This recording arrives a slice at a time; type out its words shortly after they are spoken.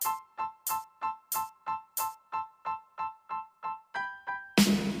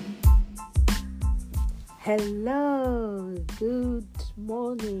Hello, good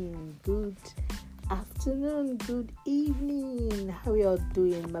morning, good afternoon, good evening. How you all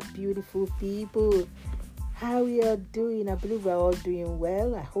doing, my beautiful people? How you all doing? I believe we're all doing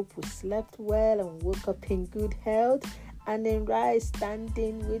well. I hope we slept well and woke up in good health and in right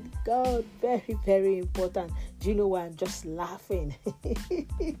standing with God. Very, very important. Do you know why I'm just laughing?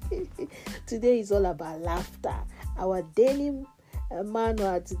 Today is all about laughter. Our daily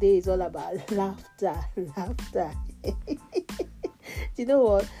manual today is all about laughter. You know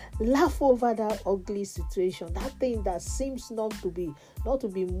what? Laugh over that ugly situation, that thing that seems not to be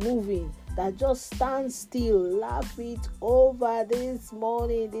moving, that just stands still. Laugh it over this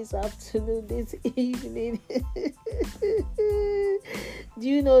morning, this afternoon, this evening. Do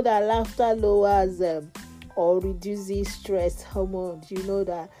you know that laughter lowers or reduces stress hormone? Do you know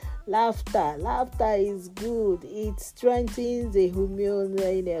that laughter is good? It strengthens the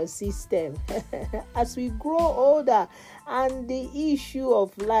immune system. As we grow older and the issue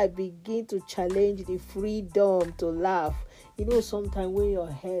of life begin to challenge the freedom to laugh. You know, sometimes when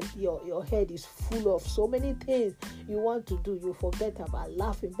your head is full of so many things you want to do, you forget about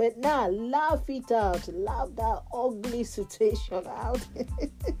laughing. But now, laugh it out. Laugh that ugly situation out.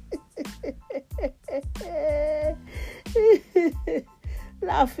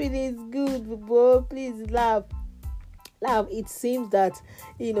 Laughing is good, bro. Please laugh. It seems that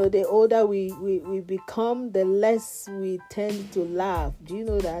the older we become, the less we tend to laugh. Do you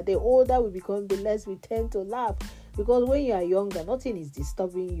know that? The older we become, the less we tend to laugh. Because when you are younger, nothing is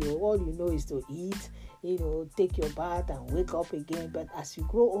disturbing you. All you know is to eat, take your bath and wake up again. But as you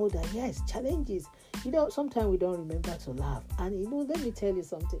grow older, yes, challenges. Sometimes we don't remember to laugh. And let me tell you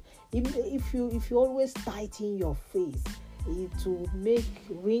something. If you always tighten your face, it will make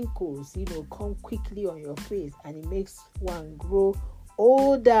wrinkles, come quickly on your face, and it makes one grow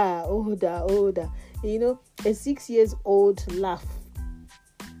older. A 6 years old laugh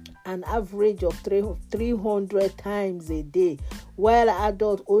an average of 300 times a day, while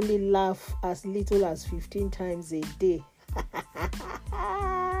adults only laugh as little as 15 times a day.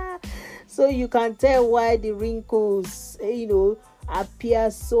 So you can tell why the wrinkles,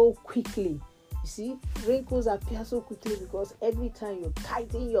 appear so quickly. You see, wrinkles appear so quickly because every time you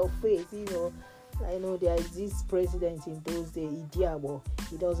tighten your face, I know there is this president in those days, Idiabo.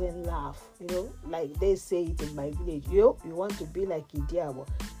 He doesn't laugh, like they say it in my village. You want to be like Idiabo.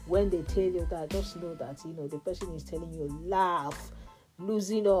 When they tell you that, just know that, the person is telling you, laugh,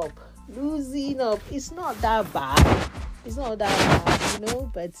 loosen up. It's not that bad.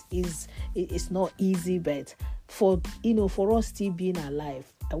 But it's not easy. But for us still being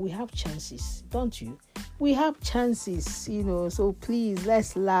alive, we have chances, don't you? We have chances, so please,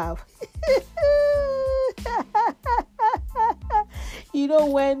 let's laugh.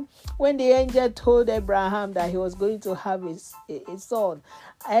 When the angel told Abraham that he was going to have a son,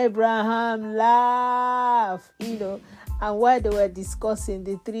 Abraham laughed, and while they were discussing,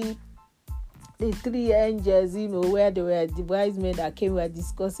 the three angels, where they were, the wise men that came were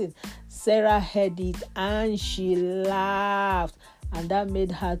discussing, Sarah heard it and she laughed. And that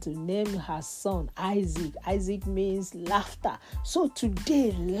made her to name her son Isaac. Isaac means laughter. So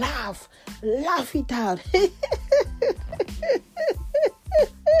today, laugh it out.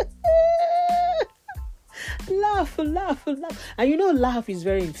 Laugh. And laugh is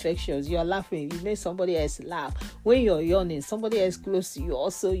very infectious. You're laughing, you make somebody else laugh. When you're yawning, somebody else close to you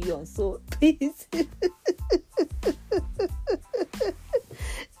also yawn. So please.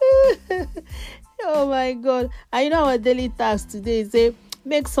 Oh my God. And our daily task today is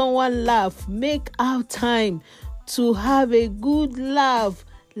make someone laugh. Make out time to have a good laugh.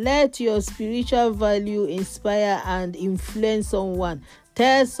 Let your spiritual value inspire and influence someone.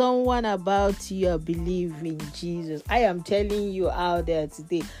 Tell someone about your belief in Jesus. I am telling you out there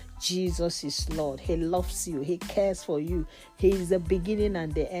today, Jesus is Lord. He loves you. He cares for you. He is the beginning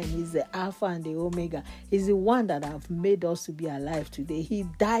and the end. He's the Alpha and the Omega. He's the one that have made us to be alive today. He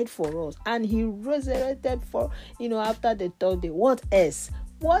died for us and he resurrected after the third day. What else?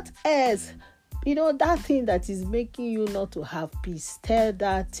 That thing that is making you not to have peace, tell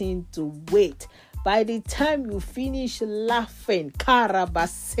that thing to wait. By the time you finish laughing,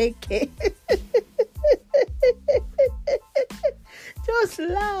 Karabaseke. Just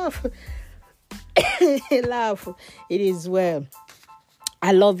laugh. Laugh. It is well.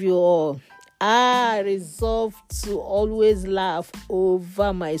 I love you all. I resolve to always laugh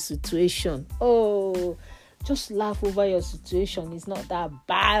over my situation. Oh, Just laugh over your situation. It's not that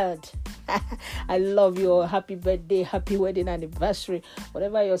bad. I love you. Happy birthday, happy wedding anniversary,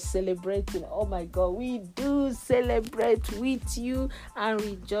 whatever you're celebrating. Oh my God, we do celebrate with you and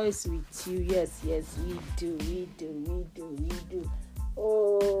rejoice with you. Yes, we do.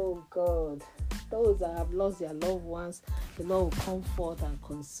 Oh God, those that have lost their loved ones, the Lord will comfort and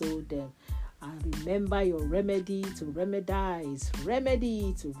console them. And remember your remedy to remedize.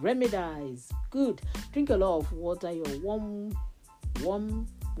 Remedy to remedize. Good. Drink a lot of water, your warm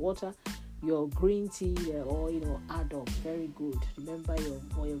water, your green tea, or add up. Very good. Remember your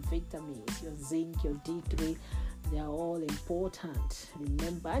vitamins, your zinc, your D3. They are all important.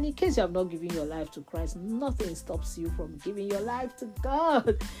 Remember, and in case you have not given your life to Christ, nothing stops you from giving your life to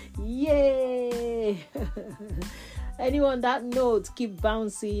God. Yay! Anyway, on that note, keep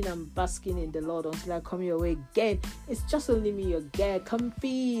bouncing and basking in the Lord until I come your way again. It's just only me, your girl,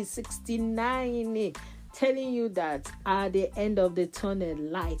 Comfy 69, telling you that at the end of the tunnel,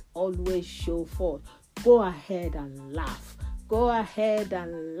 light always show forth. Go ahead and laugh. Go ahead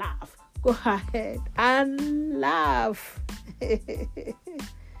and laugh. Go ahead and laugh.